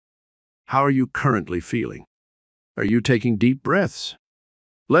How are you currently feeling? Are you taking deep breaths?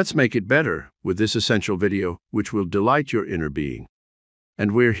 Let's make it better with this essential video, which will delight your inner being.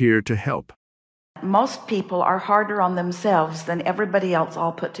 And we're here to help. Most people are harder on themselves than everybody else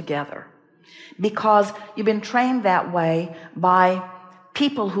all put together, because you've been trained that way by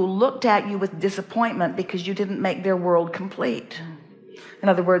people who looked at you with disappointment because you didn't make their world complete. In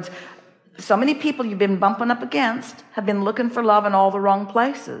other words, so many people you've been bumping up against have been looking for love in all the wrong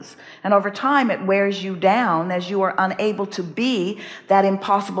places, and over time it wears you down as you are unable to be that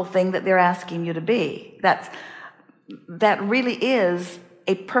impossible thing that they're asking you to be. That really is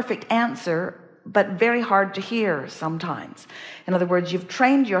a perfect answer, but very hard to hear sometimes. In other words, you've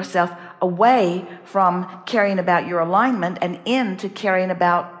trained yourself away from caring about your alignment and into caring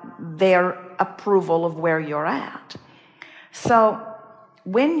about their approval of where you're at. So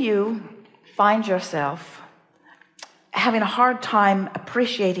when you find yourself having a hard time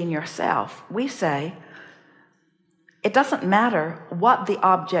appreciating yourself, we say it doesn't matter what the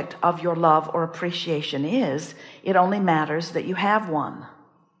object of your love or appreciation is. It only matters that you have one.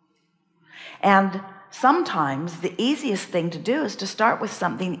 And sometimes the easiest thing to do is to start with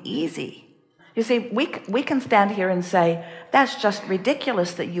something easy. You see, we can stand here and say, that's just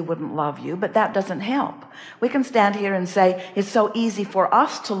ridiculous that you wouldn't love you, but that doesn't help. We can stand here and say, it's so easy for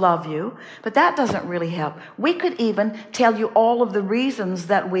us to love you, but that doesn't really help. We could even tell you all of the reasons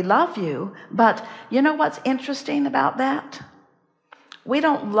that we love you, but you know what's interesting about that? We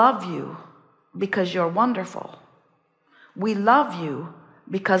don't love you because you're wonderful. We love you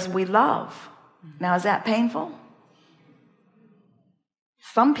because we love. Now, is that painful?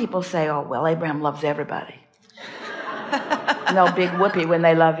 Some people say, oh, well, Abraham loves everybody. No big whoopee when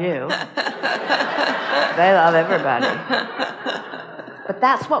they love you. They love everybody. But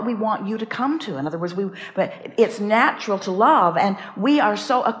that's what we want you to come to. In other words, but it's natural to love, and we are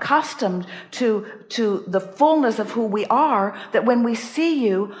so accustomed to the fullness of who we are that when we see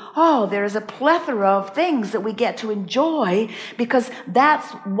you, oh, there is a plethora of things that we get to enjoy, because that's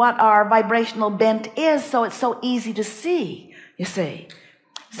what our vibrational bent is. So it's so easy to see, you see.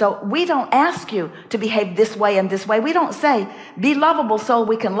 So we don't ask you to behave this way and this way. We don't say, be lovable so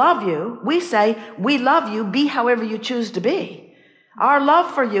we can love you. We say, we love you, be however you choose to be. Our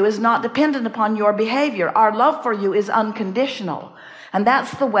love for you is not dependent upon your behavior. Our love for you is unconditional. And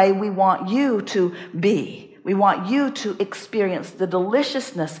that's the way we want you to be. We want you to experience the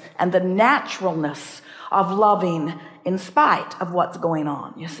deliciousness and the naturalness of loving in spite of what's going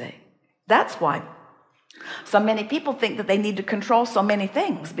on, you see. That's why so many people think that they need to control so many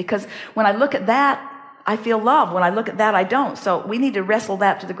things, because when I look at that, I feel love. When I look at that, I don't. So we need to wrestle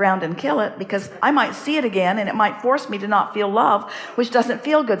that to the ground and kill it, because I might see it again and it might force me to not feel love, which doesn't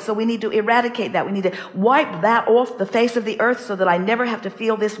feel good. So we need to eradicate that. We need to wipe that off the face of the earth so that I never have to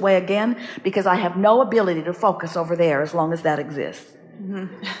feel this way again, because I have no ability to focus over there as long as that exists.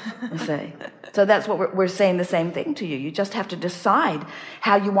 You see? So that's what we're saying, the same thing to you. You just have to decide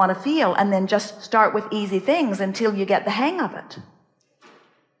how you want to feel, and then just start with easy things until you get the hang of it.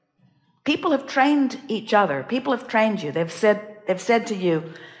 People have trained each other. People have trained you. They've said to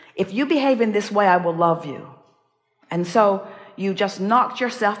you, if you behave in this way, I will love you. And so you just knocked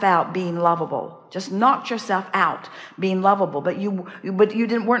yourself out being lovable. Just knocked yourself out being lovable, but you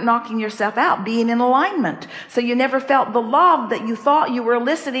weren't knocking yourself out being in alignment. So you never felt the love that you thought you were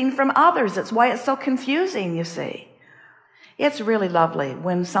eliciting from others. That's why it's so confusing, you see. It's really lovely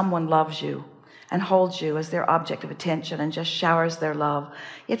when someone loves you and holds you as their object of attention and just showers their love.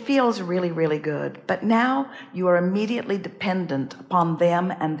 It feels really, really good. But now you are immediately dependent upon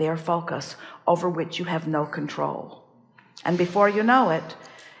them and their focus, over which you have no control. And before you know it,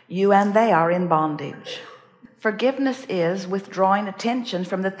 you and they are in bondage. Forgiveness is withdrawing attention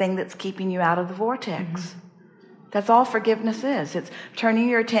from the thing that's keeping you out of the vortex. That's all forgiveness is. It's turning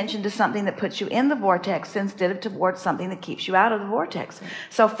your attention to something that puts you in the vortex instead of towards something that keeps you out of the vortex.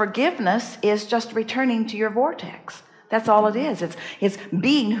 So forgiveness is just returning to your vortex. That's all it is. It's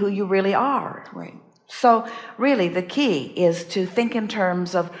being who you really are. Right. So really the key is to think in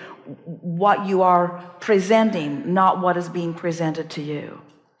terms of what you are presenting, not what is being presented to you.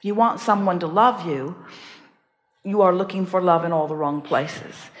 If you want someone to love you, you are looking for love in all the wrong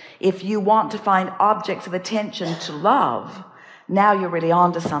places. If you want to find objects of attention to love, now you're really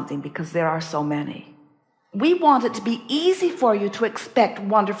onto something, because there are so many. We want it to be easy for you to expect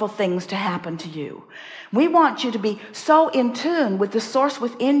wonderful things to happen to you. We want you to be so in tune with the source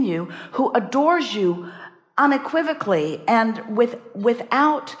within you, who adores you unequivocally and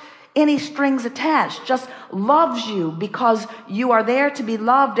without any strings attached, just loves you because you are there to be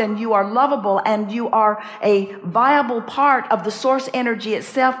loved and you are lovable and you are a viable part of the source energy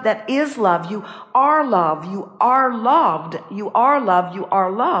itself that is love. You are love. You are loved. You are loved. You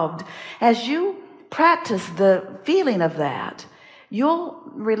are loved. As you practice the feeling of that, you'll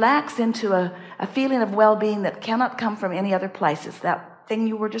relax into a feeling of well-being that cannot come from any other place. It's that thing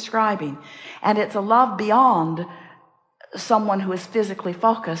you were describing. And it's a love beyond someone who is physically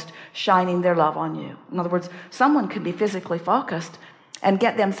focused shining their love on you. In other words, someone could be physically focused and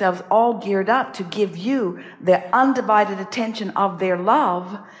get themselves all geared up to give you the undivided attention of their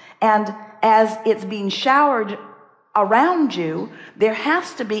love, and as it's being showered around you, there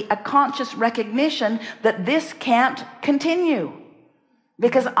has to be a conscious recognition that this can't continue,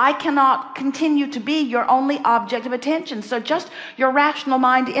 because I cannot continue to be your only object of attention. So just your rational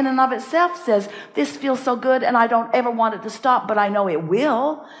mind in and of itself says, this feels so good and I don't ever want it to stop, but I know it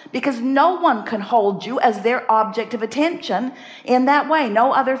will, because no one can hold you as their object of attention in that way.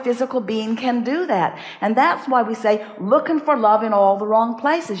 No other physical being can do that. And that's why we say, looking for love in all the wrong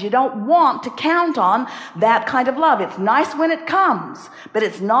places. You don't want to count on that kind of love. It's nice when it comes, but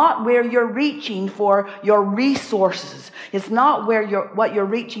it's not where you're reaching for your resources. It's not where what you're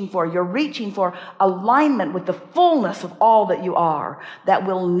reaching for. You're reaching for alignment with the fullness of all that you are, that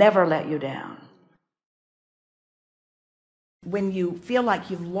will never let you down. When you feel like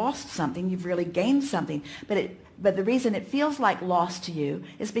you've lost something, you've really gained something, but the reason it feels like loss to you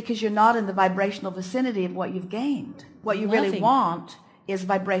is because you're not in the vibrational vicinity of what you've gained. What you really want is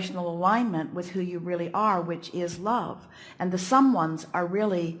vibrational alignment with who you really are, which is love. And the someones are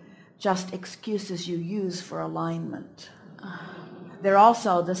really just excuses you use for alignment. They're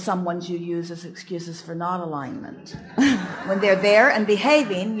also the someones you use as excuses for not alignment. When they're there and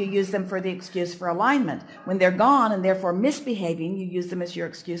behaving, you use them for the excuse for alignment. When they're gone and therefore misbehaving, you use them as your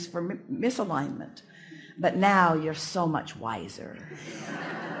excuse for misalignment. But now you're so much wiser.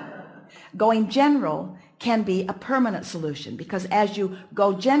 Going general can be a permanent solution, because as you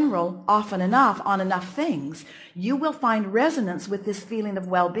go general often enough on enough things, you will find resonance with this feeling of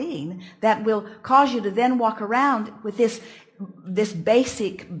well-being that will cause you to then walk around with this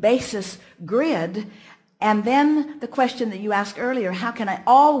basis grid. And then the question that you asked earlier, how can I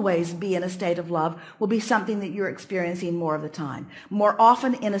always be in a state of love, will be something that you're experiencing more of the time, more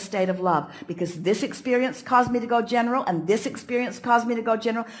often in a state of love, because this experience caused me to go general, and this experience caused me to go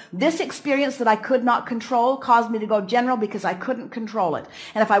general. This experience that I could not control caused me to go general because I couldn't control it.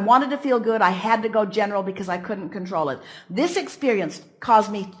 And if I wanted to feel good, I had to go general because I couldn't control it. This experience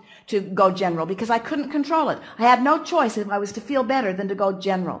caused me to go general because I couldn't control it. I had no choice if I was to feel better than to go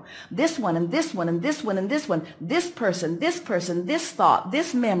general. This one and this one and this one and this one, this person, this thought,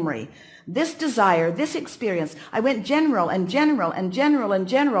 this memory, this desire, this experience. I went general and general and general and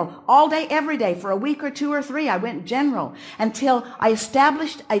general all day, every day. For a week or 2 or 3, I went general until I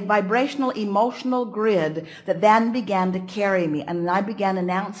established a vibrational, emotional grid that then began to carry me. And I began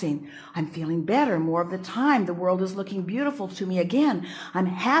announcing, I'm feeling better more of the time. The world is looking beautiful to me again. I'm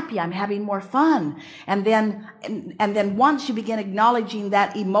happy. I'm having more fun. And then once you begin acknowledging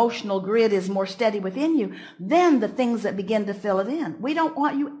that emotional grid is more steady within you, then the things that begin to fill it in. We don't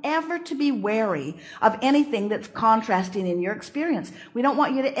want you ever to be wary of anything that's contrasting in your experience. We don't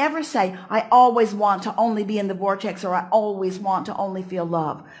want you to ever say, I always want to only be in the vortex, or I always want to only feel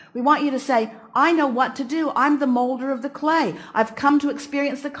love. We want you to say, I know what to do. I'm the molder of the clay. I've come to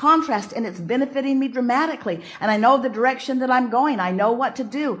experience the contrast, and it's benefiting me dramatically. And I know the direction that I'm going. I know what to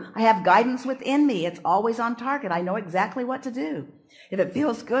do. I have guidance within me. It's always on target. I know exactly what to do. If it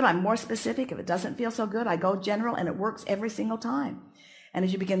feels good, I'm more specific. If it doesn't feel so good, I go general, and it works every single time. And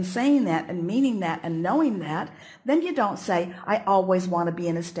as you begin saying that and meaning that and knowing that, then you don't say, I always want to be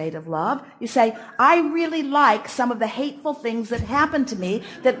in a state of love. You say, I really like some of the hateful things that happen to me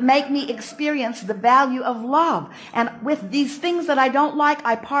that make me experience the value of love. And with these things that I don't like,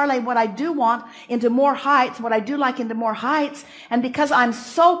 I parlay what I do want into more heights, what I do like into more heights. And because I'm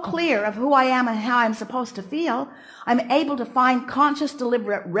so clear of who I am and how I'm supposed to feel, I'm able to find conscious,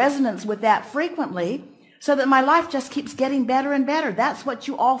 deliberate resonance with that frequently, so that my life just keeps getting better and better. That's what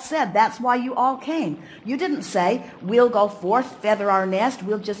you all said. That's why you all came. You didn't say, we'll go forth, feather our nest,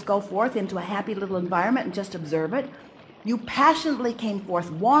 we'll just go forth into a happy little environment and just observe it. You passionately came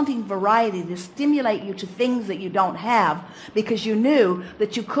forth wanting variety to stimulate you to things that you don't have, because you knew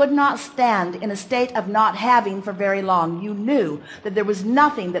that you could not stand in a state of not having for very long. You knew that there was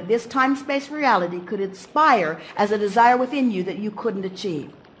nothing that this time-space reality could inspire as a desire within you that you couldn't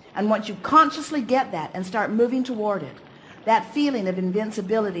achieve. And once you consciously get that and start moving toward it, That feeling of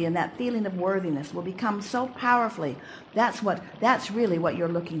invincibility and that feeling of worthiness will become so powerfully. That's really what you're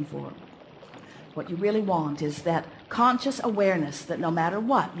looking for. What you really want is that conscious awareness that no matter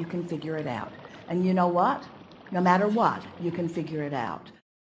what, you can figure it out. And you know what? No matter what, you can figure it out.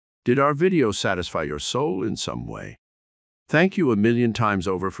 Did our video satisfy your soul in some way? Thank you a million times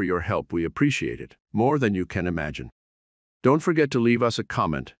over for your help. We appreciate it more than you can imagine. Don't forget to leave us a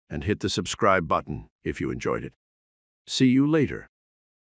comment and hit the subscribe button if you enjoyed it. See you later.